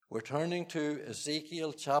We're turning to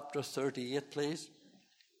Ezekiel chapter 38, please.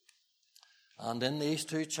 And in these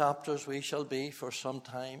two chapters we shall be for some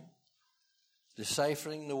time,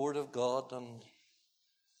 deciphering the Word of God and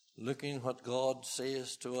looking what God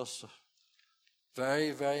says to us.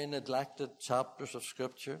 Very, very neglected chapters of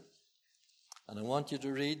Scripture. And I want you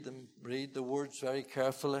to read the words very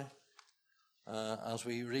carefully as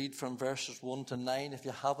we read from verses 1 to 9. If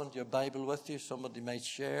you haven't your Bible with you, somebody might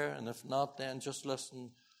share. And if not, then just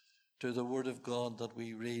listen to the Word of God that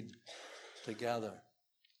we read together.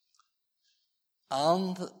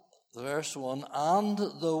 And, verse 1, and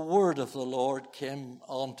the word of the Lord came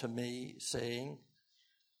unto me, saying,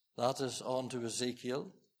 that is unto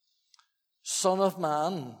Ezekiel, Son of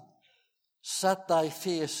man, set thy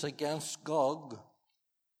face against Gog,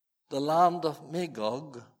 the land of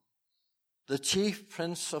Magog, the chief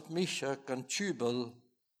prince of Meshech and Tubal,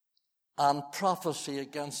 and prophesy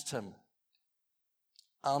against him,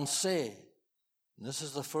 and say, and this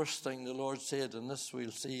is the first thing the Lord said, and this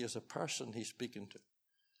we'll see as a person he's speaking to,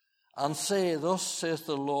 and say, thus saith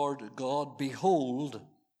the Lord God, behold,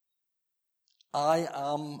 I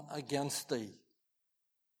am against thee,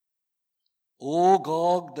 O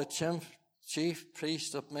Gog, the chief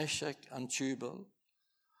priest of Meshech and Tubal,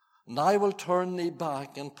 and I will turn thee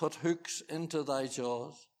back and put hooks into thy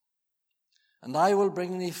jaws, and I will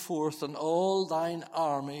bring thee forth and all thine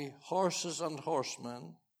army, horses and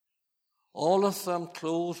horsemen, all of them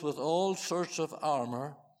clothed with all sorts of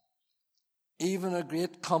armor, even a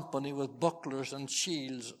great company with bucklers and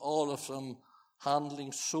shields, all of them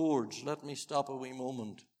handling swords. Let me stop a wee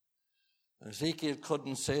moment. Ezekiel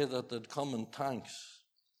couldn't say that they'd come in tanks.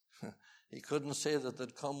 He couldn't say that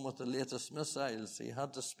they'd come with the latest missiles. He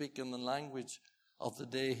had to speak in the language of the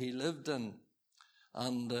day he lived in.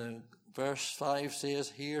 And verse 5 says,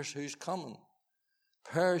 here's who's coming.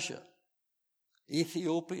 Persia,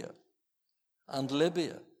 Ethiopia, and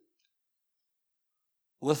Libya.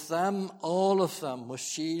 With them, all of them, with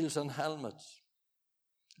shields and helmets.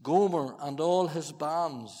 Gomer and all his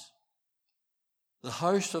bands. The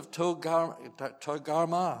house of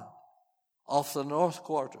Togarmah of the north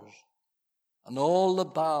quarters, and all the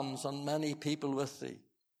bands and many people with thee.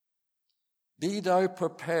 Be thou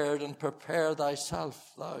prepared and prepare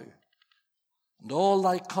thyself, thou, and all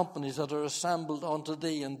thy companies that are assembled unto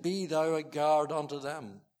thee, and be thou a guard unto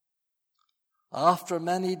them. After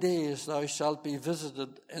many days thou shalt be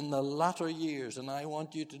visited in the latter years, and I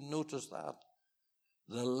want you to notice that.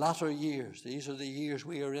 The latter years, these are the years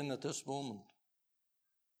we are in at this moment.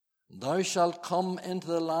 Thou shalt come into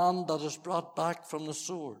the land that is brought back from the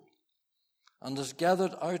sword, and is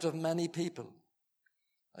gathered out of many people,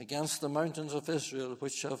 against the mountains of Israel,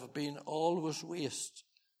 which have been always waste.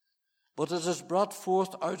 But it is brought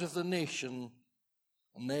forth out of the nation,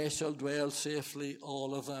 and they shall dwell safely,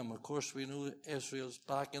 all of them. Of course, we know Israel's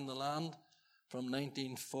back in the land from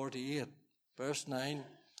 1948. Verse 9,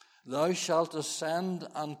 thou shalt ascend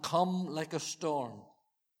and come like a storm.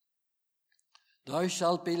 Thou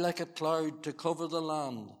shalt be like a cloud to cover the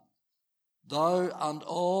land, thou and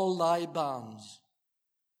all thy bands,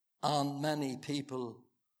 and many people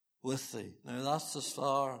with thee. Now that's as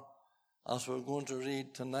far as we're going to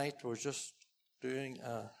read tonight. We're just doing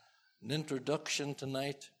an introduction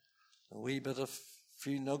tonight, a wee bit of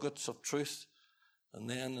few nuggets of truth, and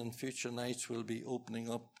then in future nights we'll be opening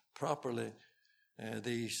up properly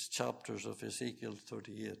these chapters of Ezekiel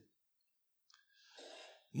 38.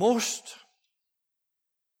 Most,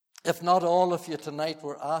 if not all of you tonight,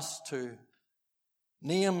 were asked to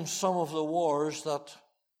name some of the wars that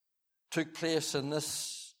took place in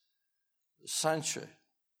this century.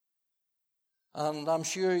 And I'm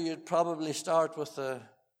sure you'd probably start with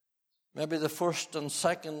maybe the First and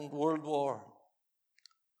Second World War,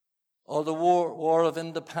 or the War of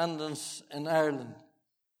Independence in Ireland,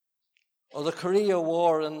 or the Korea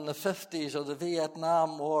War in the 50s, or the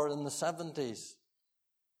Vietnam War in the 70s.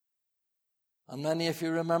 And many of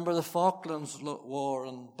you remember the Falklands War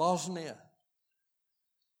in Bosnia,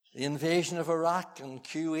 the invasion of Iraq and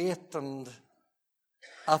Kuwait and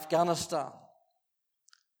Afghanistan.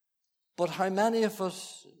 But how many of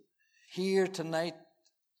us here tonight,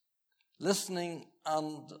 listening,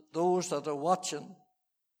 and those that are watching,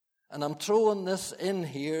 and I'm throwing this in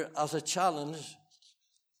here as a challenge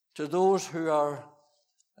to those who are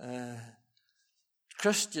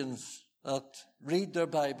Christians that read their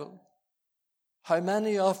Bible, how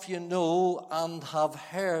many of you know and have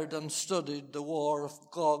heard and studied the war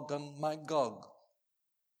of Gog and Magog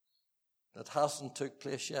that hasn't took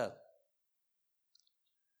place yet?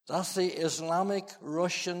 That's the Islamic,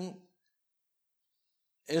 Russian,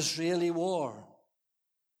 Israeli war.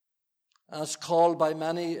 And it's called by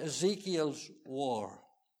many Ezekiel's war.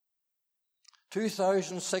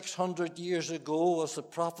 2,600 years ago, as the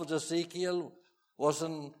prophet Ezekiel was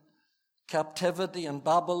in captivity in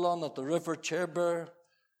Babylon at the river Chebar,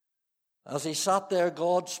 as he sat there,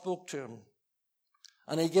 God spoke to him.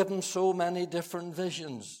 And he gave him so many different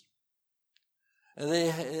visions.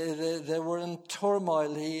 They were in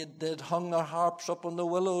turmoil. They'd hung their harps up on the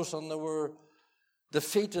willows, and they were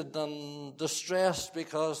defeated and distressed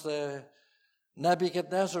because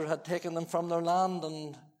Nebuchadnezzar had taken them from their land,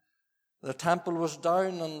 and the temple was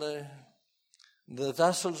down, and the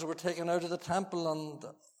vessels were taken out of the temple, and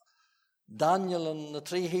Daniel and the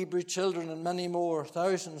 3 Hebrew children and many more,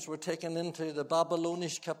 thousands, were taken into the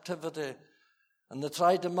Babylonish captivity. And they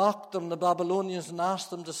tried to mock them, the Babylonians, and asked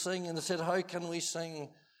them to sing. And they said, how can we sing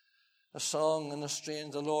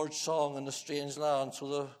the Lord's song in a strange land?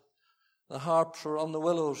 So the harps were on the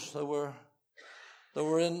willows. They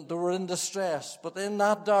were in distress. But in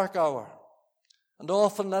that dark hour, and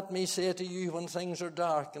often let me say to you, when things are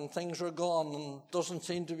dark and things are gone and doesn't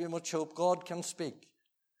seem to be much hope, God can speak.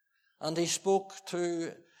 And he spoke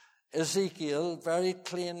to Ezekiel very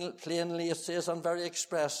plainly, it says, and very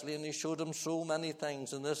expressly, and he showed him so many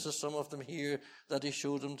things, and this is some of them here that he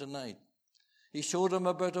showed him tonight. He showed him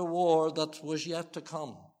about a war that was yet to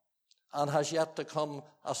come, and has yet to come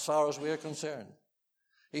as far as we're concerned.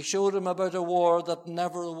 He showed him about a war that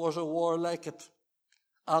never was a war like it,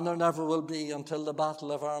 and there never will be until the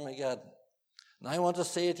Battle of Armageddon. And I want to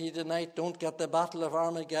say to you tonight, don't get the Battle of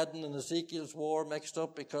Armageddon and Ezekiel's war mixed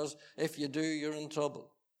up, because if you do, you're in trouble.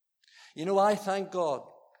 You know, I thank God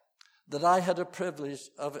that I had a privilege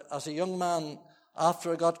of, as a young man,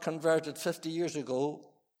 after I got converted 50 years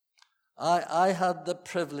ago, I had the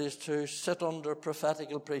privilege to sit under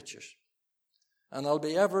prophetical preachers. And I'll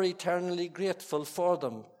be ever eternally grateful for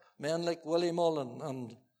them. Men like Willie Mullen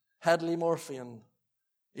and Hedley Murphy and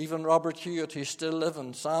even Robert Hewitt, who's still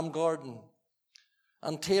living, Sam Gordon.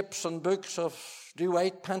 And tapes and books of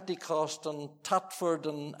Dwight Pentecost and Tatford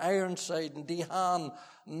and Ironside and Dehan,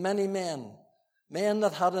 many men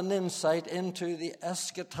that had an insight into the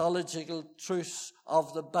eschatological truths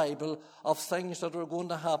of the Bible, of things that were going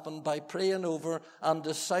to happen by praying over and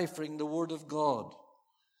deciphering the Word of God.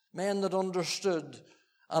 Men that understood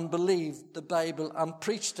and believed the Bible and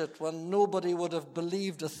preached it when nobody would have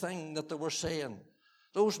believed a thing that they were saying.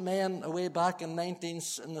 Those men way back in the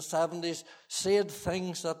 70s said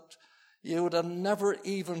things that you would have never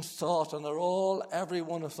even thought, and they're all, every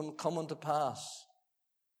one of them, coming to pass.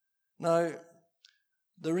 Now,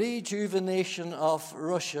 the rejuvenation of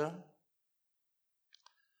Russia,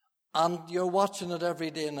 and you're watching it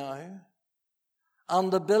every day now,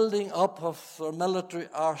 and the building up of their military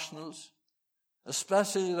arsenals,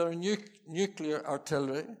 especially their nuclear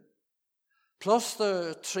artillery, plus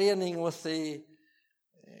the training with the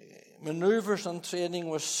maneuvers and training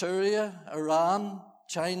with Syria, Iran,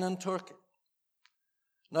 China and Turkey.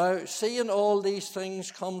 Now, seeing all these things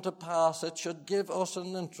come to pass, it should give us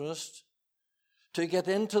an interest to get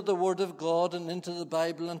into the Word of God and into the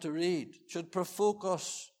Bible and to read. It should provoke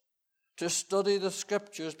us to study the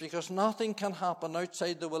Scriptures, because nothing can happen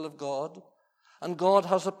outside the will of God. And God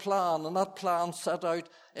has a plan, and that plan set out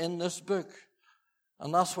in this book.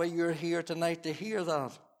 And that's why you're here tonight, to hear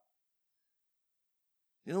that.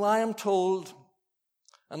 You know, I am told,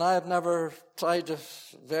 and I have never tried to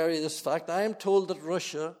vary this fact, I am told that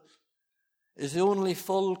Russia is the only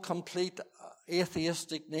full, complete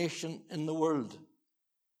atheistic nation in the world.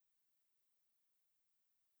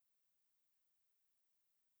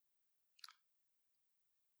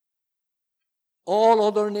 All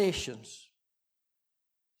other nations,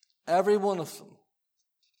 every one of them,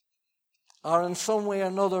 are in some way or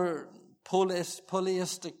another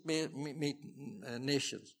polytheistic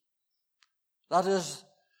nations. That is,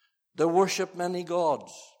 they worship many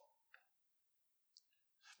gods.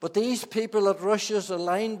 But these people that Russia is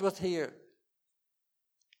aligned with here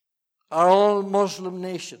are all Muslim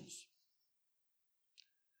nations.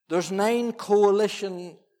 There's about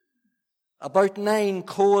 9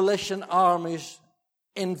 coalition armies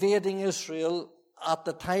invading Israel at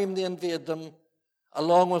the time they invade them,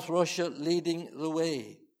 along with Russia leading the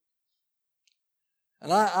way.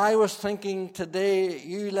 And I was thinking today,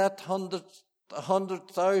 you let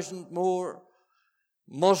 100,000 more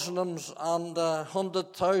Muslims and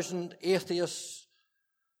 100,000 atheists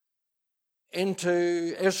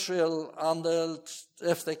into Israel, and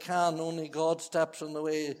if they can, only God steps in the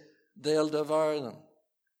way, they'll devour them.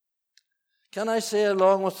 Can I say,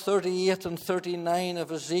 along with 38 and 39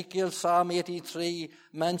 of Ezekiel, Psalm 83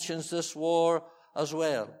 mentions this war as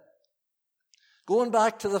well. Going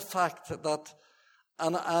back to the fact that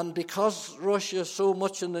And because Russia is so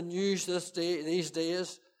much in the news these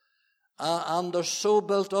days, and they're so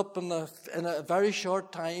built up in a very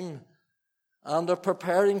short time, and they're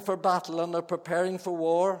preparing for battle, and they're preparing for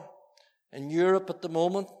war in Europe at the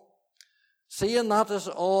moment, seeing that is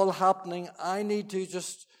all happening, I need to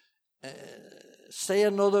just say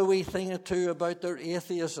another wee thing or two about their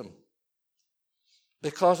atheism.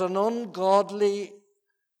 Because an ungodly,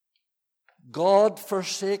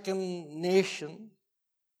 God-forsaken nation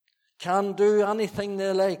can do anything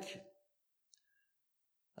they like.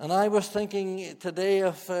 And I was thinking today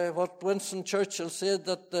of what Winston Churchill said,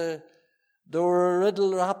 that they were a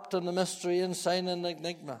riddle wrapped in a mystery and sign an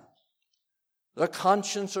enigma. Their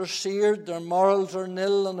conscience are seared, their morals are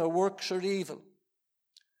nil, and their works are evil.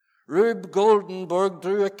 Rube Goldenberg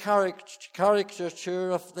drew a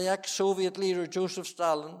caricature of the ex-Soviet leader Joseph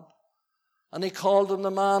Stalin, and he called him the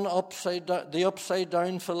man the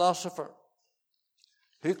upside-down philosopher,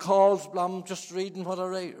 who calls, I'm just reading what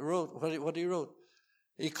he wrote.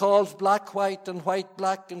 He calls black white and white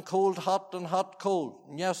black and cold hot and hot cold,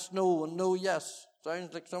 and yes no and no yes.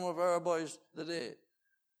 Sounds like some of our boys today.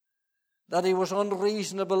 That he was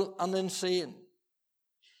unreasonable and insane.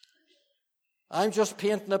 I'm just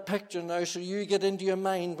painting a picture now so you get into your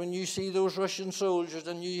mind when you see those Russian soldiers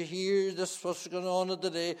and you hear this, what's going on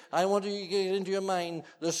today. I want you to get into your mind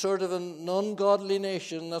the sort of an ungodly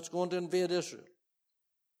nation that's going to invade Israel.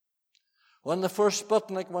 When the first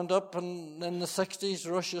Sputnik went up in the 60s,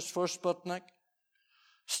 Russia's first Sputnik,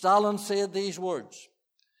 Stalin said these words.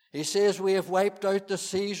 He says, "We have wiped out the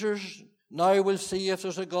Caesars, now we'll see if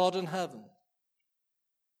there's a God in heaven."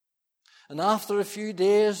 And after a few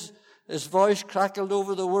days, his voice crackled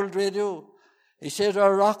over the world radio. He said,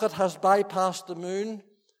 "Our rocket has bypassed the moon,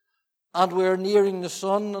 and we're nearing the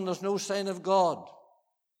sun, and there's no sign of God.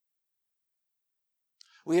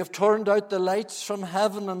 We have turned out the lights from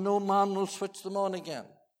heaven, and no man will switch them on again.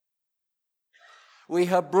 We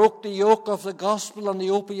have broke the yoke of the gospel and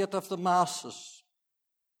the opiate of the masses."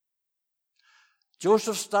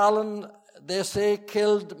 Joseph Stalin, they say,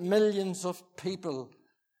 killed millions of people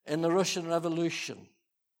in the Russian Revolution.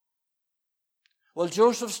 Well,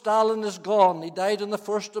 Joseph Stalin is gone. He died on the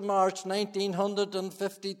 1st of March,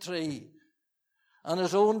 1953. And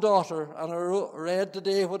his own daughter, and I read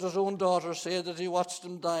today what his own daughter said, that he watched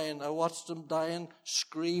him dying. I watched him dying,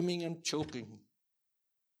 screaming and choking.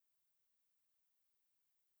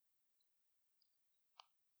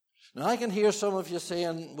 Now, I can hear some of you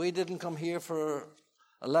saying, we didn't come here for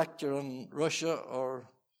a lecture on Russia or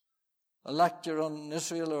a lecture on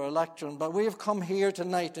Israel or a lecture on, but we have come here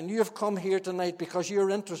tonight, and you have come here tonight because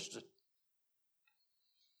you're interested.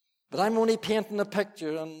 But I'm only painting a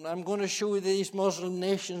picture, and I'm going to show you these Muslim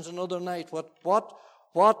nations another night, what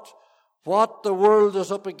the world is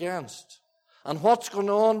up against, and what's going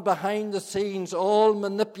on behind the scenes, all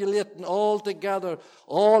manipulating, all together,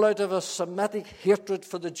 all out of a Semitic hatred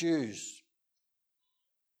for the Jews.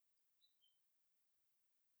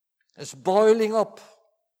 It's boiling up.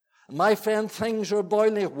 My friend, things are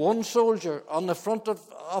boiling. One soldier on the front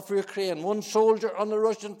of Ukraine, one soldier on the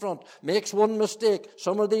Russian front makes one mistake.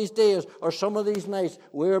 Some of these days or some of these nights,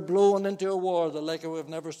 we're blowing into a war the like we've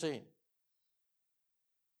never seen.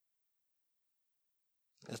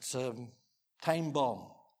 It's a time bomb.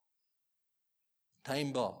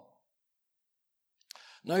 Time bomb.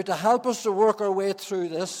 Now, to help us to work our way through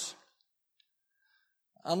this,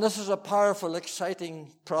 and this is a powerful,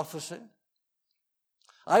 exciting prophecy,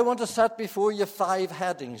 I want to set before you 5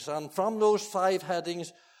 headings, and from those 5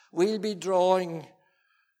 headings, we'll be drawing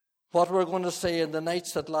what we're going to say in the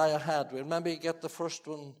nights that lie ahead. We'll maybe get the first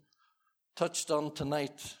one touched on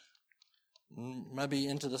tonight, maybe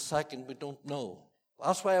into the second, we don't know.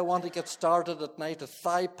 That's why I want to get started at night at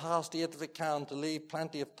 8:05 if we can, to leave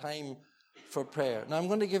plenty of time for prayer. Now, I'm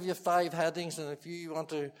going to give you 5 headings, and if you want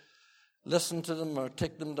to listen to them or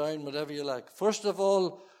take them down, whatever you like. First of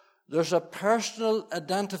all, there's a personal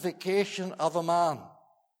identification of a man.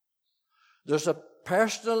 There's a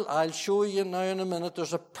personal, I'll show you now in a minute,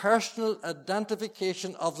 there's a personal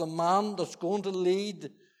identification of the man that's going to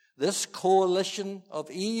lead this coalition of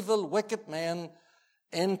evil, wicked men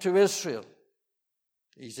into Israel.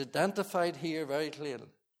 He's identified here very clearly.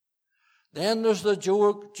 Then there's the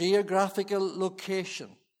geographical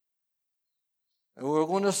location. And we're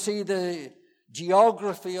going to see the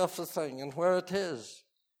geography of the thing and where it is.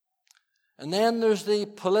 And then there's the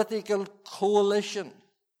political coalition.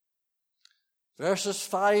 Verses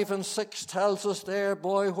 5 and 6 tells us there,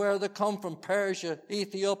 boy, where they come from. Persia,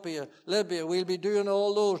 Ethiopia, Libya. We'll be doing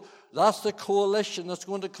all those. That's the coalition that's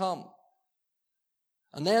going to come.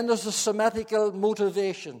 And then there's the Semitical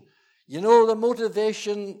motivation. You know, the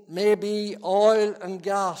motivation may be oil and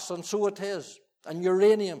gas, and so it is, and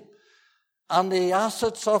uranium, and the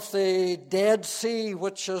assets of the Dead Sea,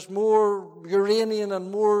 which has more uranium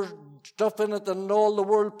and more stuff in it than all the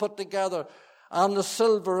world put together, and the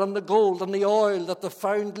silver and the gold and the oil that they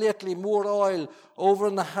found lately, more oil over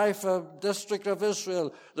in the Haifa district of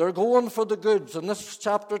Israel. They're going for the goods, and this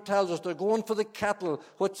chapter tells us they're going for the cattle,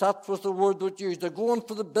 which that was the word that used. They're going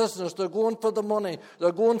for the business, they're going for the money,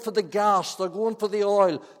 they're going for the gas, they're going for the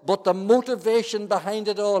oil. But the motivation behind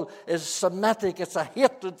it all is Semitic. It's a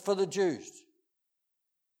hatred for the Jews.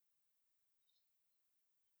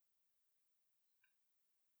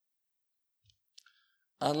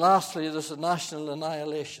 And lastly, there's a national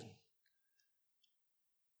annihilation.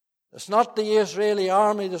 It's not the Israeli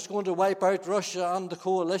army that's going to wipe out Russia and the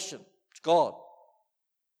coalition. It's God.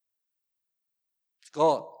 It's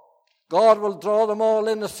God. God will draw them all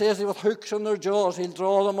in, it says, with hooks in their jaws. He'll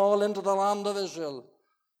draw them all into the land of Israel.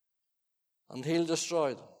 And He'll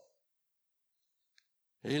destroy them.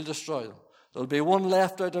 He'll destroy them. There'll be one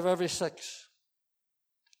left out of every 6.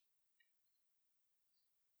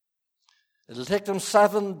 It'll take them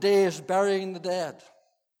 7 days burying the dead.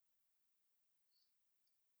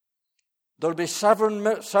 There'll be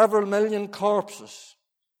several million corpses.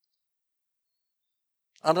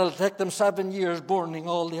 And it'll take them 7 years burning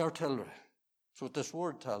all the artillery. That's what this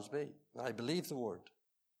word tells me. I believe the word.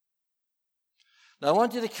 Now I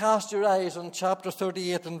want you to cast your eyes on chapter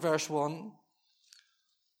 38 and verse 1.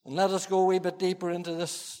 And let us go a wee bit deeper into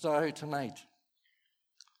this story tonight.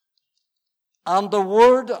 And the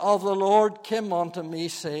word of the Lord came unto me,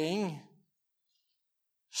 saying,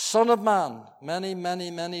 Son of man, many,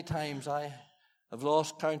 many, many times I have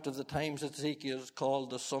lost count of the times that Ezekiel is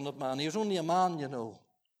called the Son of Man. He was only a man, you know.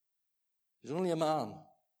 He was only a man.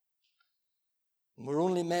 And we're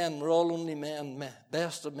only men. We're all only men.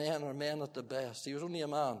 Best of men are men at the best. He was only a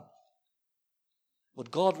man.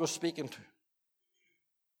 But God was speaking to him.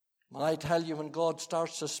 And I tell you, when God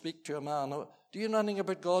starts to speak to a man, do you know anything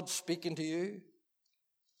about God speaking to you?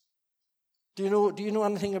 Do you know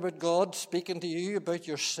anything about God speaking to you about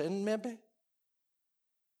your sin, maybe?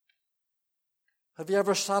 Have you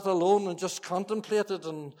ever sat alone and just contemplated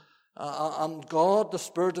and God, the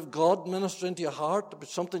Spirit of God, ministering to your heart about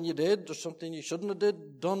something you did or something you shouldn't have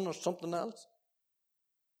done or something else?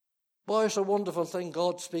 Boy, it's a wonderful thing.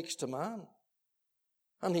 God speaks to man.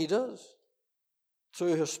 And He does.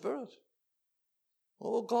 Through His Spirit.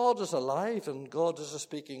 Oh, God is alive and God is a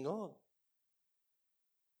speaking God.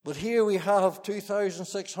 But here we have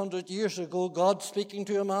 2,600 years ago, God speaking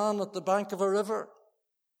to a man at the bank of a river.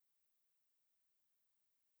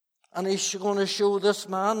 And He's going to show this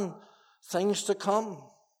man things to come.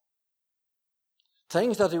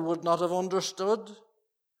 Things that he would not have understood.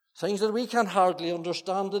 Things that we can hardly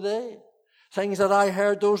understand today. Things that I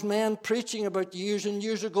heard those men preaching about years and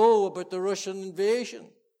years ago about the Russian invasion.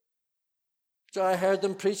 So I heard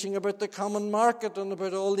them preaching about the common market and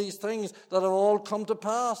about all these things that have all come to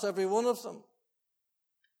pass, every one of them.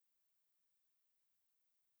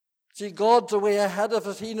 See, God's way ahead of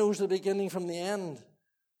us. He knows the beginning from the end.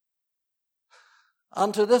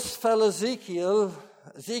 And to this fellow Ezekiel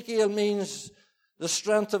means the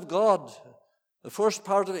strength of God. The first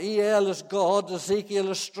part of El is God, Ezekiel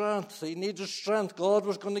is strength. He needed strength. God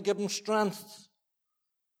was going to give him strength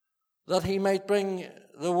that he might bring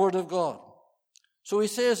the word of God. So he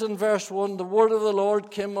says in verse 1, the word of the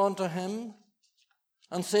Lord came unto him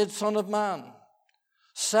and said, Son of man,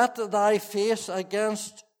 set thy face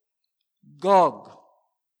against Gog.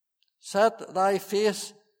 Set thy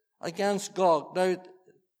face against Gog. Now,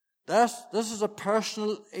 this is a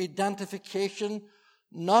personal identification,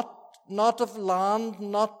 not of land,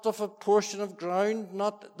 not of a portion of ground.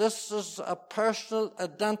 This is a personal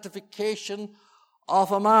identification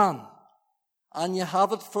of a man. And you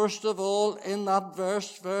have it first of all in that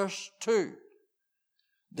verse 2.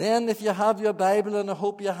 Then if you have your Bible, and I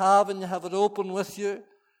hope you have, and you have it open with you,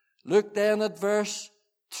 look then at verse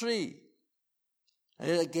 3.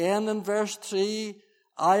 Again in verse 3,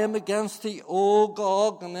 I am against thee, O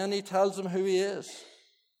Gog, and then he tells him who he is.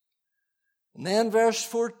 And then verse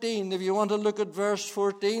 14, if you want to look at verse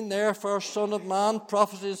 14, therefore, Son of man,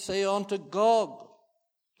 prophesy say unto Gog,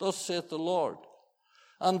 thus saith the Lord.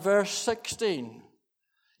 And verse 16,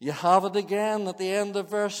 you have it again at the end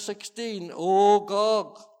of verse 16, O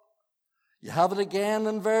Gog. You have it again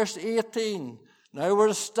in verse 18. Now we're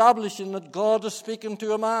establishing that God is speaking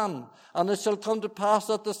to a man, and it shall come to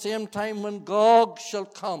pass at the same time when Gog shall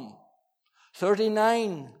come.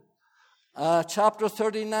 39, chapter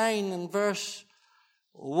 39 and verse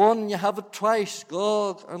 1, you have it twice,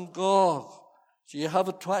 Gog and Gog. So you have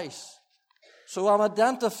it twice. So I'm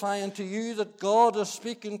identifying to you that God is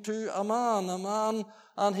speaking to a man,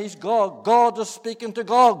 and he's Gog. God is speaking to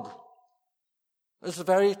Gog. It's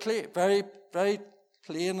very clear, very, very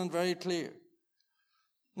plain and very clear.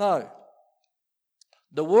 Now,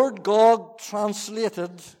 the word Gog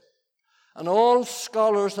translated, and all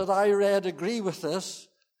scholars that I read agree with this,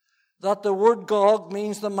 that the word Gog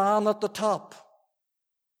means the man at the top.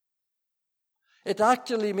 It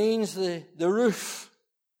actually means the roof.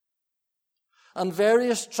 And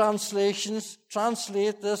various translations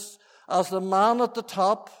translate this as the man at the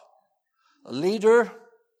top, a leader,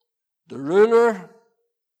 the ruler,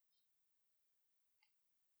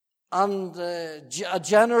 and a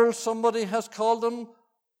general, somebody has called him.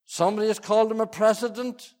 Somebody has called him a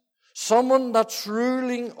president. Someone that's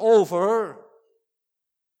ruling over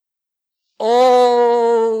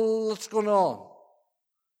all that's going on.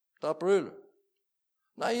 Top ruler.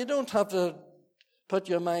 Now, you don't have to put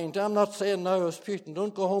your mind, I'm not saying now it's Putin.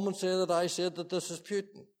 Don't go home and say that I said that this is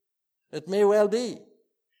Putin. It may well be. It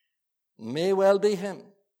may well be him.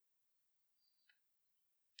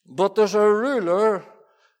 But there's a ruler,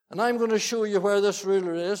 and I'm going to show you where this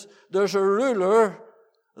ruler is. There's a ruler,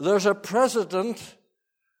 there's a president,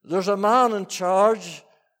 there's a man in charge,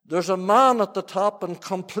 there's a man at the top in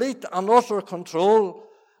complete and utter control,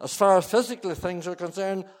 as far as physical things are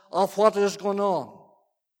concerned, of what is going on.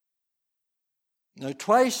 Now,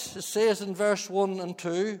 twice it says in verse 1 and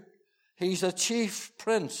 2, he's a chief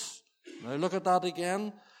prince. Now, look at that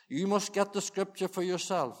again. You must get the scripture for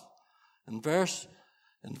yourself. In verse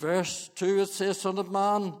 2 it says, Son of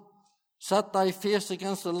man, set thy face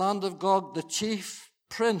against the land of Gog, the chief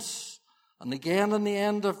prince. And again in the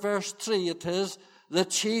end of verse 3 it is, the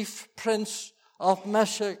chief prince of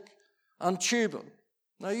Meshech and Tubal.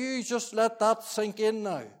 Now, you just let that sink in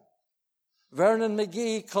now. Vernon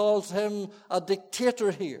McGee calls him a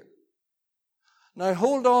dictator here. Now,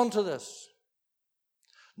 hold on to this.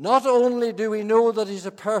 Not only do we know that he's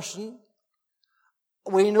a person,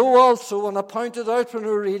 we know also, and I pointed out when we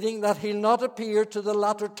were reading, that he'll not appear to the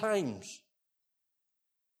latter times.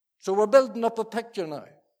 So we're building up a picture now.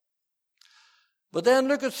 But then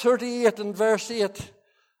look at 38 and verse 8,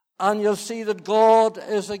 and you'll see that God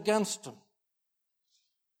is against him.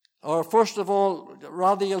 Or first of all,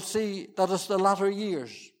 rather you'll see that it's the latter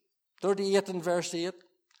years. 38 and verse 8.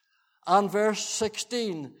 And verse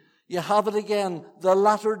 16, you have it again, the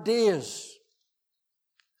latter days.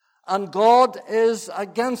 And God is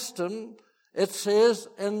against him, it says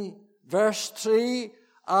in verse 3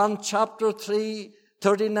 and chapter 3,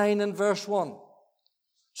 39 and verse 1.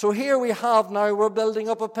 So here we have now, we're building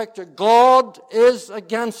up a picture. God is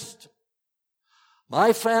against.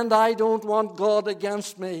 My friend, I don't want God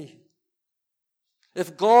against me.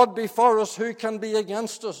 If God be for us, who can be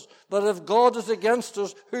against us? But if God is against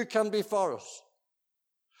us, who can be for us?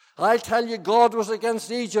 I tell you, God was against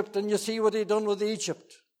Egypt, and you see what he done with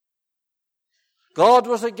Egypt. God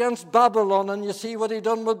was against Babylon, and you see what he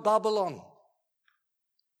done with Babylon.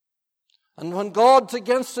 And when God's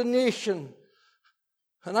against a nation,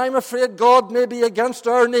 and I'm afraid God may be against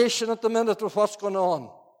our nation at the minute with what's going on.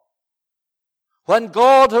 When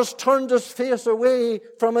God has turned his face away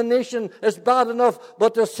from a nation, it's bad enough,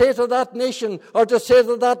 but to say to that nation or to say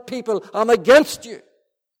to that people, I'm against you.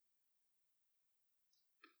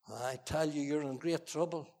 I tell you, you're in great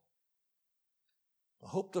trouble. I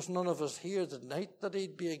hope there's none of us here tonight that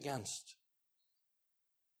he'd be against.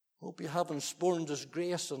 I hope you haven't spurned his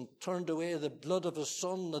grace and turned away the blood of his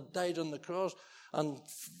son that died on the cross and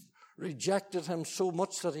rejected him so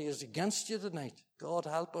much that he is against you tonight. God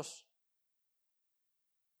help us.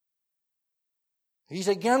 He's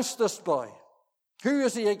against this boy. Who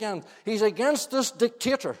is he against? He's against this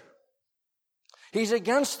dictator. He's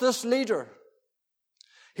against this leader.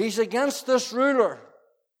 He's against this ruler.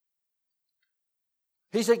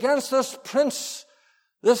 He's against this prince,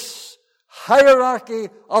 this hierarchy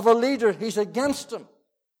of a leader. He's against him.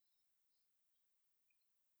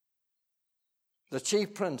 The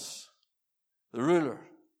chief prince, the ruler,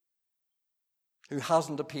 who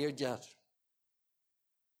hasn't appeared yet.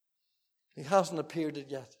 He hasn't appeared it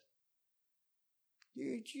yet.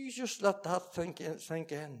 You just let that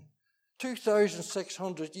sink in.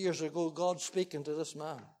 2,600 years ago, God speaking to this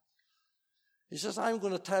man. He says, I'm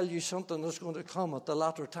going to tell you something that's going to come at the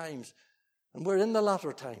latter times. And we're in the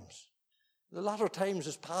latter times. The latter times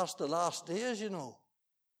is past the last days, you know.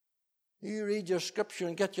 You read your scripture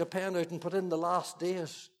and get your pen out and put in the last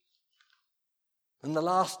days. In the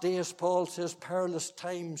last days, Paul says, perilous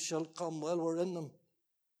times shall come. Well, we're in them.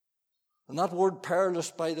 And that word perilous,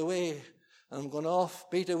 by the way, and I'm going off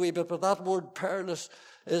beat a wee bit, but that word perilous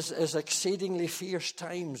is exceedingly fierce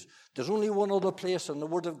times. There's only one other place in the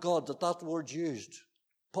Word of God that word's used.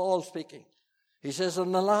 Paul speaking. He says,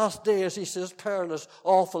 in the last days, he says, perilous,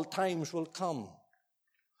 awful times will come.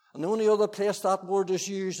 And the only other place that word is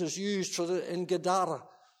used in Gadara.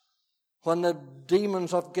 When the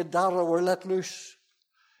demons of Gadara were let loose.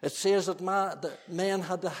 It says that men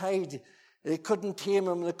had to hide. They couldn't tame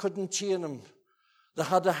him, they couldn't chain him. They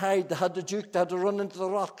had to hide, they had to juke, they had to run into the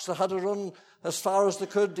rocks, they had to run as far as they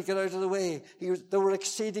could to get out of the way. They were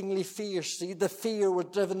exceedingly fierce. The fear was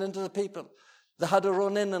driven into the people. They had to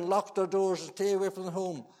run in and lock their doors and stay away from the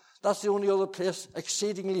home. That's the only other place,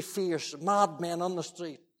 exceedingly fierce, madmen on the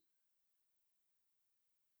street.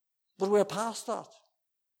 But we're past that.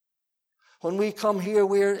 When we come here,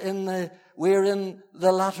 we're in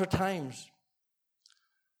the latter times.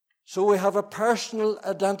 So we have a personal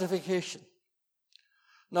identification.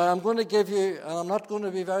 Now I'm going to give you, and I'm not going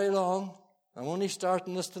to be very long, I'm only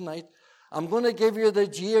starting this tonight, I'm going to give you the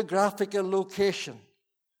geographical location.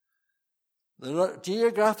 The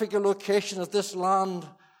geographical location of this land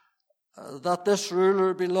that this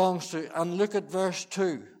ruler belongs to. And look at verse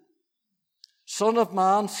 2. Son of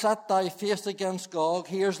man, set thy face against Gog.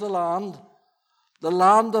 Here's the land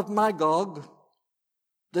of Magog,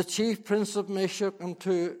 the chief prince of Meshech and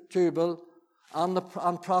Tubal,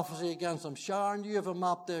 and prophecy against them. Sharon, you have a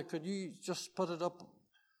map there. Could you just put it up?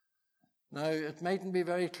 Now, it mightn't be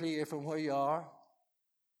very clear from where you are.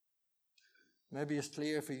 Maybe it's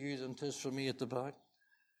clearer for you than it is for me at the back.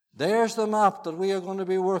 There's the map that we are going to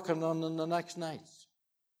be working on in the next nights.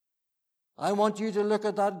 I want you to look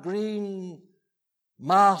at that green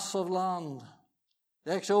mass of land.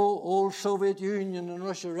 The ex-old Soviet Union and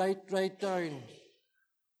Russia, right down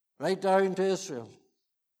to Israel.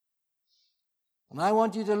 And I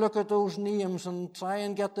want you to look at those names and try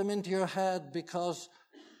and get them into your head, because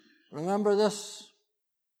remember this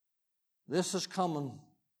is coming,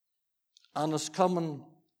 and it's coming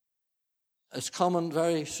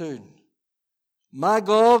very soon.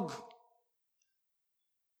 Magog,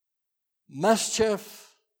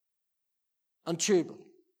 Mischief, and Tubal.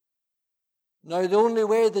 Now, the only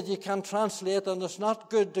way that you can translate, and it's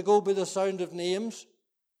not good to go by the sound of names,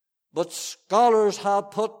 but scholars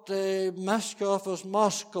have put Mischief as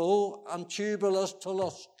Moscow and Tubal as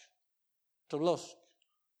Tulusk.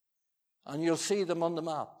 And you'll see them on the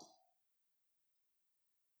map.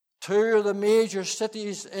 Two of the major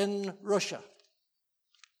cities in Russia.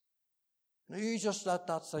 Now, you just let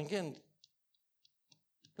that sink in.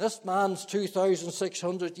 This man's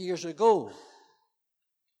 2,600 years ago.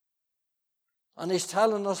 And he's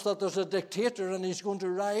telling us that there's a dictator and he's going to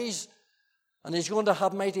rise and he's going to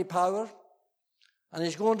have mighty power and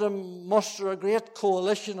he's going to muster a great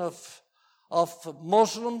coalition of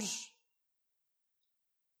Muslims,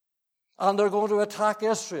 and they're going to attack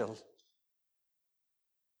Israel.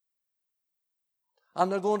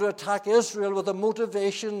 And they're going to attack Israel with a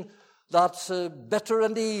motivation that's bitter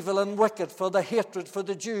and evil and wicked, for the hatred for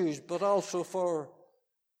the Jews, but also for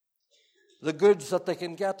the goods that they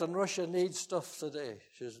can get. And Russia needs stuff today.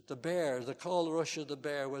 She's the bear. They call Russia the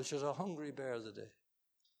bear. Well, she's a hungry bear today.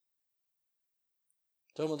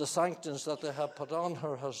 Some of the sanctions that they have put on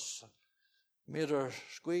her has made her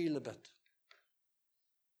squeal a bit.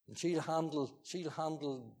 And she'll handle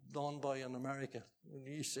Don Boy in America.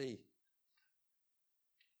 You see.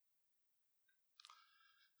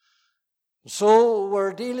 So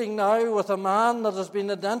we're dealing now with a man that has been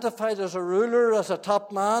identified as a ruler, as a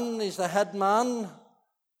top man. He's the head man.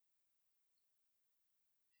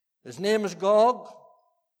 His name is Gog.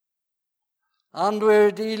 And we're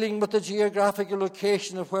dealing with the geographical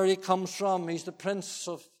location of where he comes from. He's the prince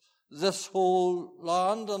of this whole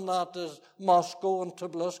land, and that is Moscow and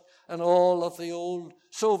Tobolsk and all of the old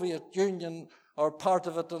Soviet Union are part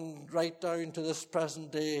of it, and right down to this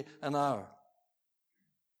present day and hour.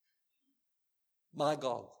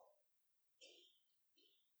 Magog.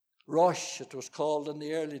 Rosh, it was called in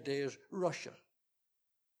the early days, Russia.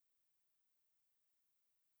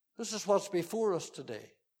 This is what's before us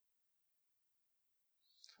today.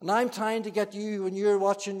 And I'm trying to get you, when you're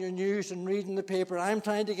watching your news and reading the paper, I'm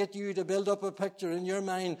trying to get you to build up a picture in your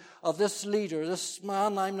mind of this leader, this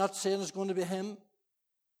man. I'm not saying it's going to be him.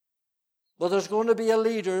 But there's going to be a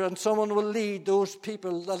leader, and someone will lead those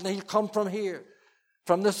people, and he'll come from here,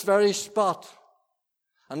 from this very spot.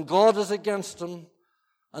 And God is against him,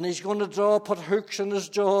 and he's going to put hooks in his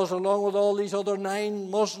jaws along with all these other 9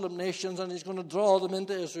 Muslim nations, and he's going to draw them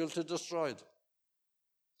into Israel to destroy them.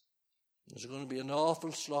 There's going to be an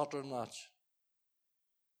awful slaughter match.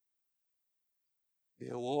 Be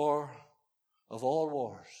a war of all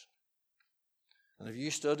wars. And if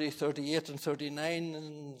you study 38 and 39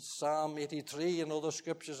 and Psalm 83 and other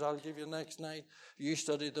scriptures I'll give you next night, if you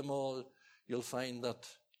study them all, you'll find that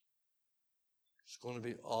it's going to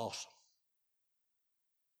be awesome.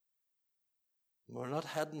 We're not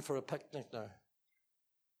heading for a picnic now.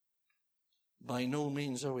 By no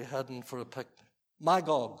means are we heading for a picnic.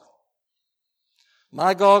 Magog.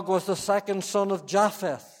 Magog was the second son of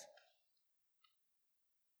Japheth,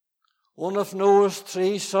 one of Noah's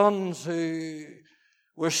 3 sons who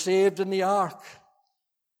were saved in the ark.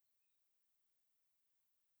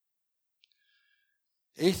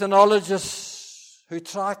 Ethnologists who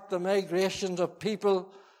tracked the migrations of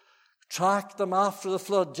people tracked them after the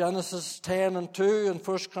flood, Genesis 10 and 2 and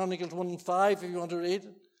 1 Chronicles 1 and 5 if you want to read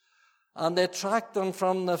it. And they tracked them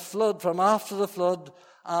from the flood, from after the flood,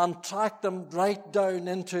 and tracked them right down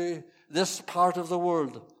into this part of the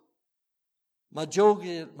world.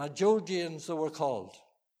 Magiogeians they were called.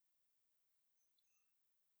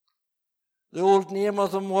 The old name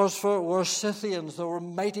of them were Scythians. They were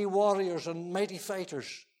mighty warriors and mighty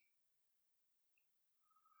fighters.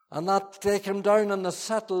 And that they came down and they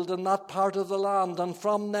settled in that part of the land, and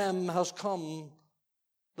from them has come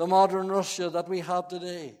the modern Russia that we have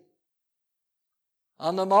today.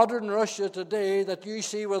 And the modern Russia today that you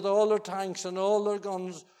see with all their tanks and all their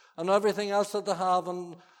guns and everything else that they have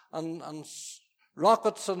and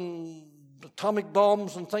rockets and atomic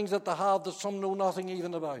bombs and things that they have that some know nothing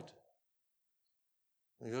even about.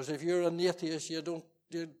 Because if you're an atheist, you don't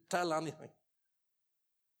tell anything.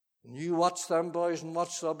 And you watch them boys and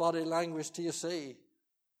watch their body language till you see.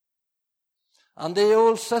 And the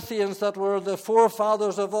old Scythians that were the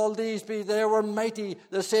forefathers of all these, they were mighty.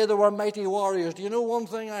 They say they were mighty warriors. Do you know one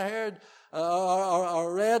thing I heard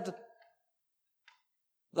or read?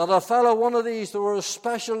 That a fellow, one of these, there were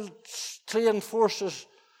special trained forces,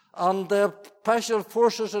 and the special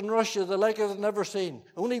forces in Russia, the like I've never seen.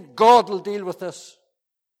 Only God will deal with this.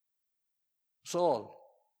 That's all.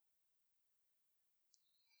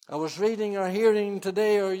 I was reading or hearing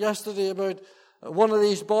today or yesterday about one of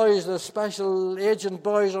these boys, the special agent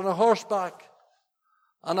boys on a horseback,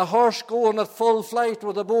 and a horse going at full flight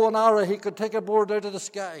with a bow and arrow, he could take a bird out of the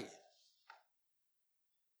sky.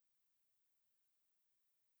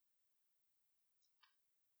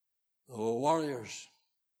 They were warriors,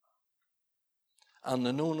 and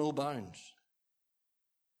they know no bounds.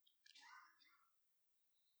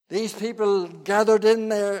 These people gathered in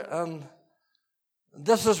there, and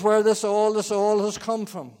this is where this all has come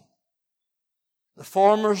from. The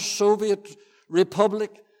former Soviet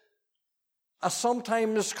Republic, as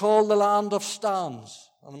sometimes called the land of stands,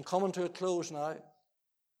 and I'm coming to a close now.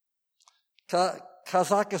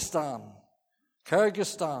 Kazakhstan,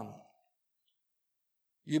 Kyrgyzstan,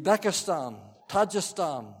 Uzbekistan,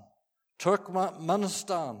 Tajikistan,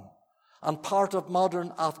 Turkmenistan, and part of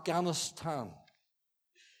modern Afghanistan.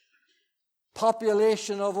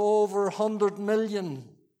 Population of over 100 million.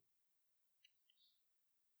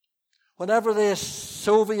 Whenever the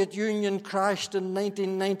Soviet Union crashed in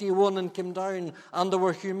 1991 and came down and they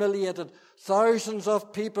were humiliated, thousands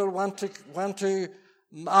of people went to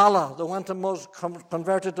Allah. They went to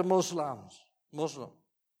converted to Muslim.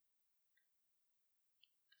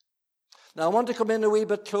 Now I want to come in a wee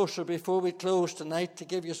bit closer before we close tonight to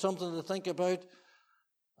give you something to think about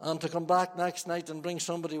and to come back next night and bring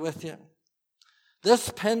somebody with you.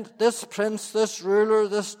 This prince, this ruler,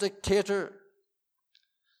 this dictator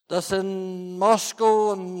that's in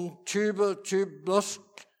Moscow and Tobolsk,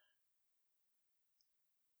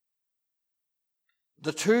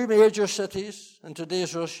 the 2 major cities in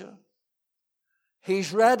today's Russia,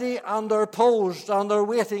 he's ready and they're posed and they're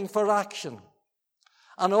waiting for action.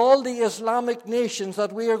 And all the Islamic nations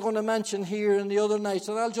that we are going to mention here in the other nights,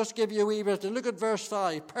 and I'll just give you a wee bit. Look at verse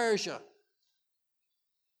 5, Persia.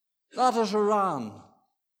 That is Iran.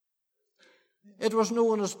 It was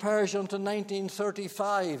known as Persia until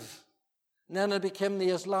 1935. And then it became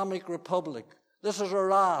the Islamic Republic. This is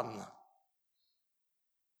Iran.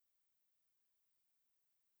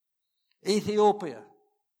 Ethiopia.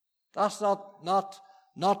 That's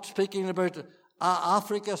not speaking about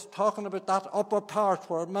Africa, talking about that upper part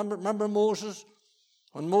where, remember Moses?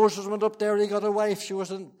 When Moses went up there, he got a wife. She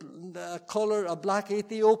was a black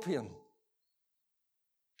Ethiopian.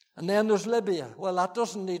 And then there's Libya. Well, that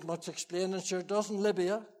doesn't need much explaining, sure doesn't,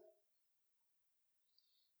 Libya.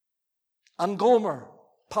 And Gomer,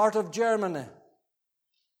 part of Germany.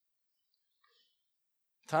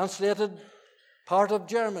 Translated, part of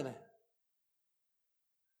Germany.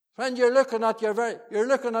 Friend, you look at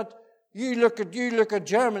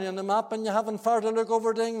Germany on the map and you haven't far to look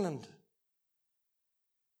over to England.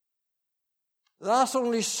 That's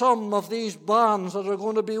only some of these bands that are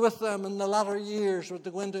going to be with them in the latter years when they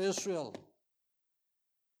go into Israel.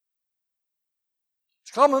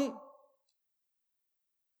 It's coming.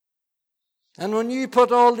 And when you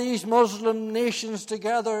put all these Muslim nations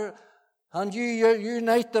together and you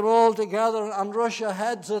unite them all together and Russia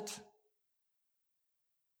heads it,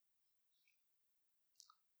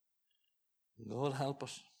 God help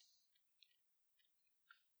us.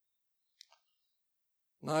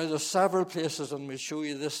 Now there's several places, and we'll show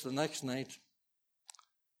you this the next night.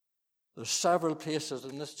 There's several places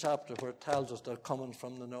in this chapter where it tells us they're coming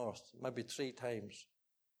from the north, maybe 3 times.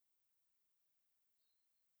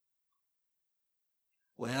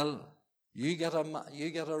 Well, you get a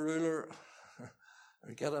ruler,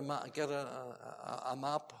 or get a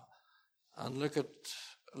map, and look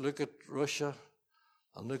at Russia,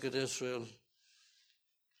 and look at Israel.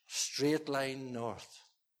 Straight line north.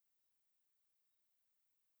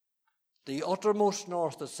 The uttermost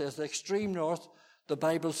north, it says, the extreme north, the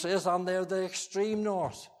Bible says, and they're the extreme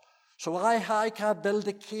north. So I can't build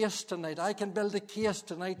a case tonight. I can build a case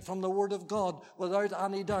tonight from the Word of God without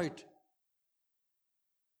any doubt.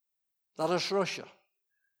 That is Russia.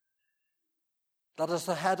 That is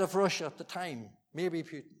the head of Russia at the time, maybe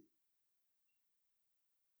Putin.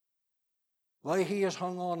 Why he has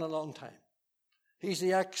hung on a long time. He's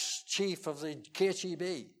the ex-chief of the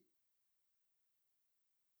KGB.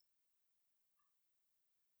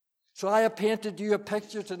 So I have painted you a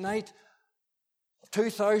picture tonight of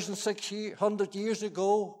 2,600 years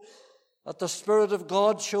ago that the Spirit of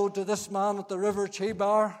God showed to this man at the river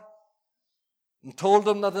Chebar and told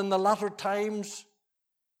him that in the latter times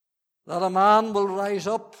that a man will rise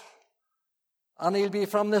up and he'll be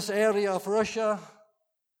from this area of Russia,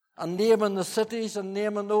 and naming the cities and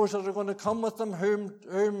naming those that are going to come with them,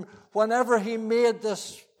 whom whenever he made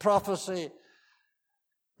this prophecy,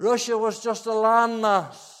 Russia was just a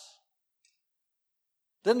landmass.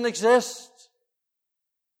 Didn't exist.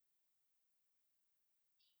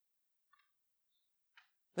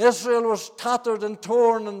 Israel was tattered and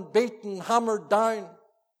torn and beaten, hammered down.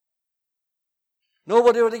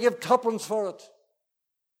 Nobody would give tuppence for it.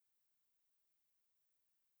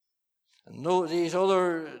 And no, these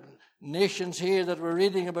other nations here that we're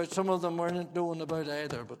reading about, some of them weren't knowing about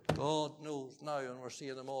either, but God knows now, and we're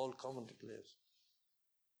seeing them all coming to place.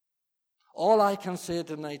 All I can say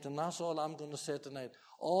tonight, and that's all I'm going to say tonight,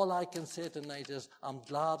 all I can say tonight is, I'm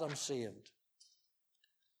glad I'm saved.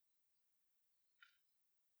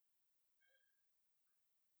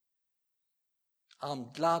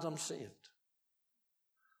 I'm glad I'm saved.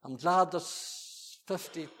 I'm glad that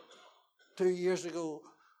 52 years ago,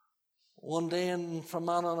 one day in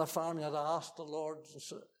Fermanagh on a farm, I had asked the Lord,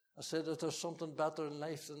 I said, if there's something better in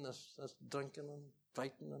life than this drinking and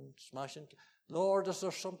fighting and smashing, Lord, is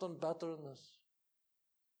there something better in this?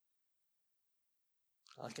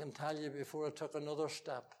 I can tell you, before I took another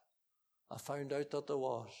step, I found out that there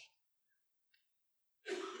was.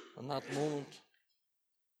 In that moment,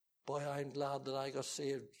 boy, I'm glad that I got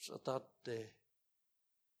saved at that day.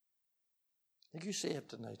 Are you saved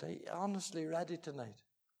tonight? Are you honestly ready tonight?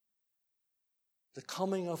 The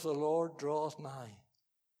coming of the Lord draweth nigh.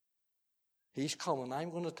 He's coming.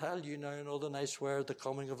 I'm going to tell you now another nice where the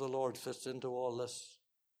coming of the Lord fits into all this.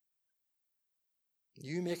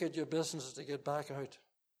 You make it your business to get back out.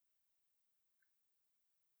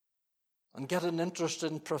 And get an interest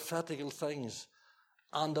in prophetical things.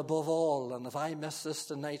 And above all, and if I miss this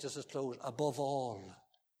tonight as it closes, above all,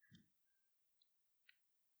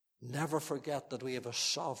 never forget that we have a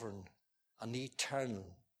sovereign, an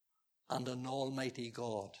eternal, and an almighty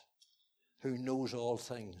God who knows all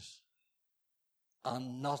things.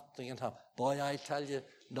 And nothing can happen. Boy, I tell you,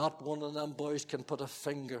 not one of them boys can put a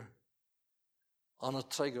finger on a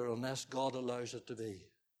trigger unless God allows it to be.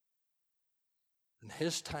 In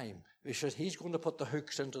His time, He's going to put the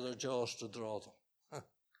hooks into their jaws to draw them.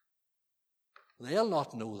 They'll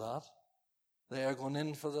not know that. They are going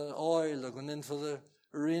in for the oil, they're going in for the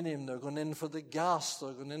uranium, they're going in for the gas,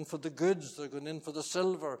 they're going in for the goods, they're going in for the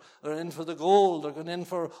silver, they're in for the gold, they're going in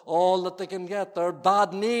for all that they can get. They're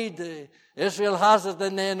bad need. Israel has it,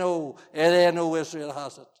 and they know Israel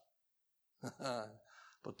has it.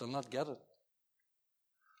 But they'll not get it.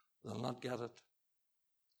 They'll not get it.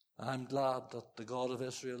 I'm glad that the God of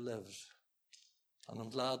Israel lives. And I'm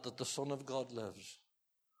glad that the Son of God lives.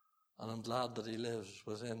 And I'm glad that He lives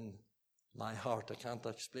within my heart. I can't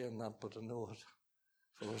explain that, but I know it.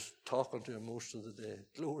 I was talking to Him most of the day.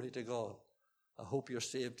 Glory to God. I hope you're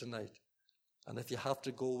saved tonight. And if you have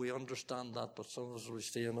to go, we understand that, but some of us will be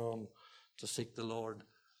staying on to seek the Lord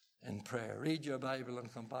in prayer. Read your Bible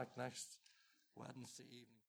and come back next Wednesday evening.